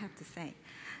crowd, I have to say.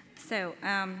 So,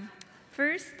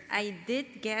 first, I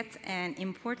did get an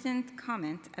important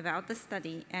comment about the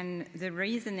study and the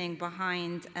reasoning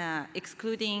behind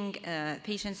excluding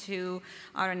patients who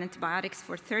are on antibiotics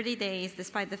for 30 days,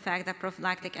 despite the fact that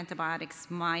prophylactic antibiotics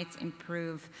might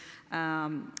improve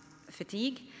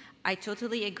fatigue. I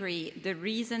totally agree. The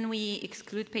reason we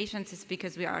exclude patients is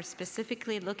because we are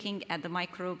specifically looking at the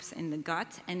microbes in the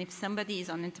gut, and if somebody is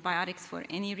on antibiotics for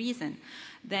any reason,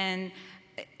 then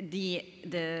the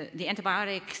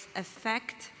antibiotics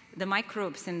affect the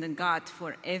microbes in the gut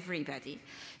for everybody.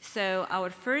 So our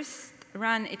first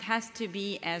run, it has to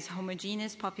be as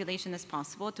homogeneous population as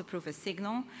possible to prove a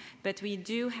signal, but we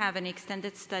do have an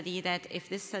extended study that if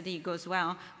this study goes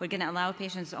well, we're going to allow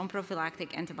patients on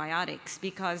prophylactic antibiotics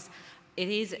because it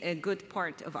is a good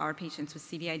part of our patients with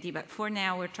CVID, but for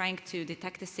now we're trying to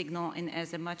detect a signal in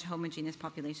as a much homogeneous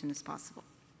population as possible.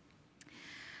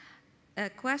 A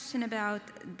question about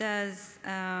does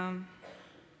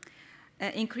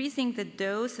increasing the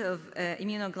dose of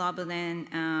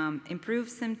immunoglobulin improve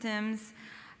symptoms?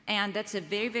 And that's a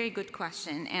very, very good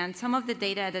question. And some of the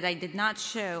data that I did not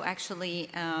show actually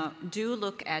do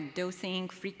look at dosing,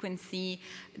 frequency,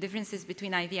 differences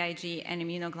between IVIG and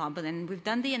immunoglobulin. We've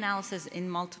done the analysis in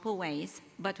multiple ways,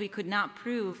 but we could not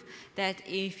prove that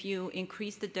if you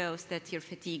increase the dose that your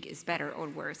fatigue is better or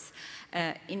worse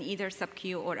in either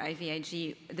sub-Q or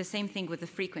IVIG. The same thing with the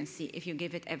frequency. If you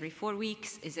give it every 4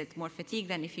 weeks, is it more fatigue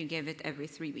than if you give it every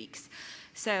 3 weeks?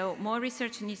 So more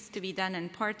research needs to be done,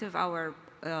 and part of our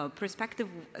prospective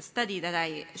study that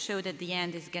I showed at the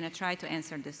end is going to try to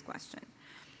answer this question.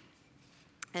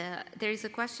 There is a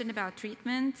question about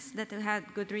treatments that had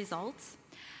good results.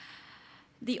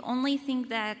 The only thing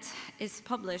that is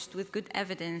published with good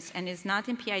evidence and is not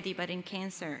in PID but in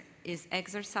cancer is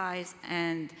exercise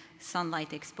and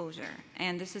sunlight exposure.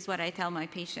 And this is what I tell my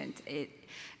patient.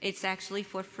 It's actually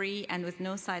for free and with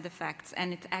no side effects,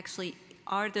 and it actually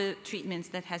are the treatments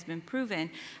that has been proven.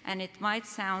 And it might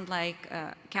sound like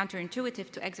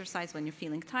counterintuitive to exercise when you're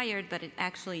feeling tired, but it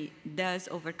actually does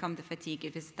overcome the fatigue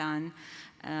if it's done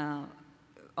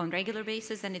on regular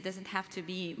basis, and it doesn't have to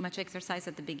be much exercise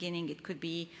at the beginning. It could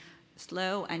be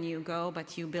slow and you go,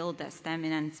 but you build that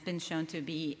stamina, and it's been shown to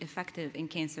be effective in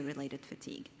cancer-related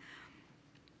fatigue.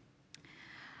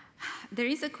 There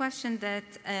is a question that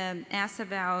asks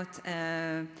about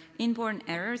inborn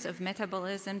errors of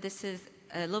metabolism. This is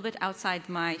a little bit outside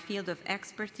my field of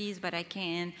expertise, but I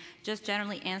can just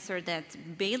generally answer that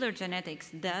Baylor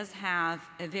Genetics does have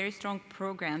a very strong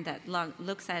program that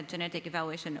looks at genetic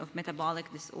evaluation of metabolic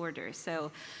disorders.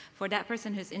 So for that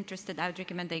person who's interested, I would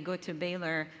recommend they go to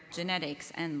Baylor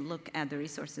Genetics and look at the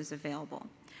resources available.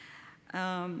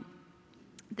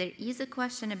 There is a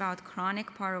question about chronic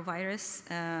parvovirus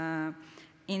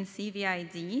in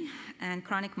CVID and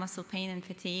chronic muscle pain and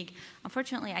fatigue.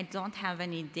 Unfortunately, I don't have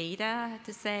any data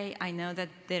to say. I know that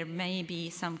there may be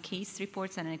some case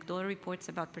reports and anecdotal reports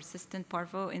about persistent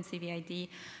parvo in CVID,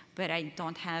 but I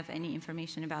don't have any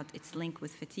information about its link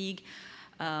with fatigue.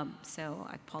 So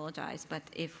I apologize, but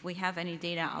if we have any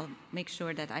data, I'll make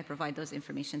sure that I provide those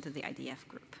information to the IDF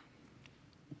group.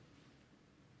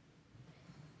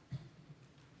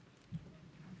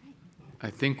 I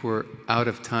think we're out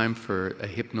of time for a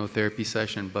hypnotherapy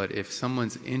session, but if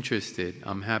someone's interested,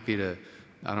 I'm happy to,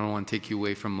 I don't want to take you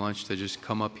away from lunch, to just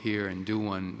come up here and do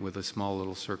one with a small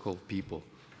little circle of people.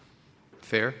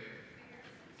 Fair?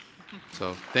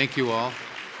 So thank you all.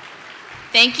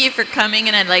 Thank you for coming,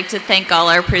 and I'd like to thank all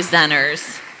our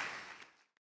presenters.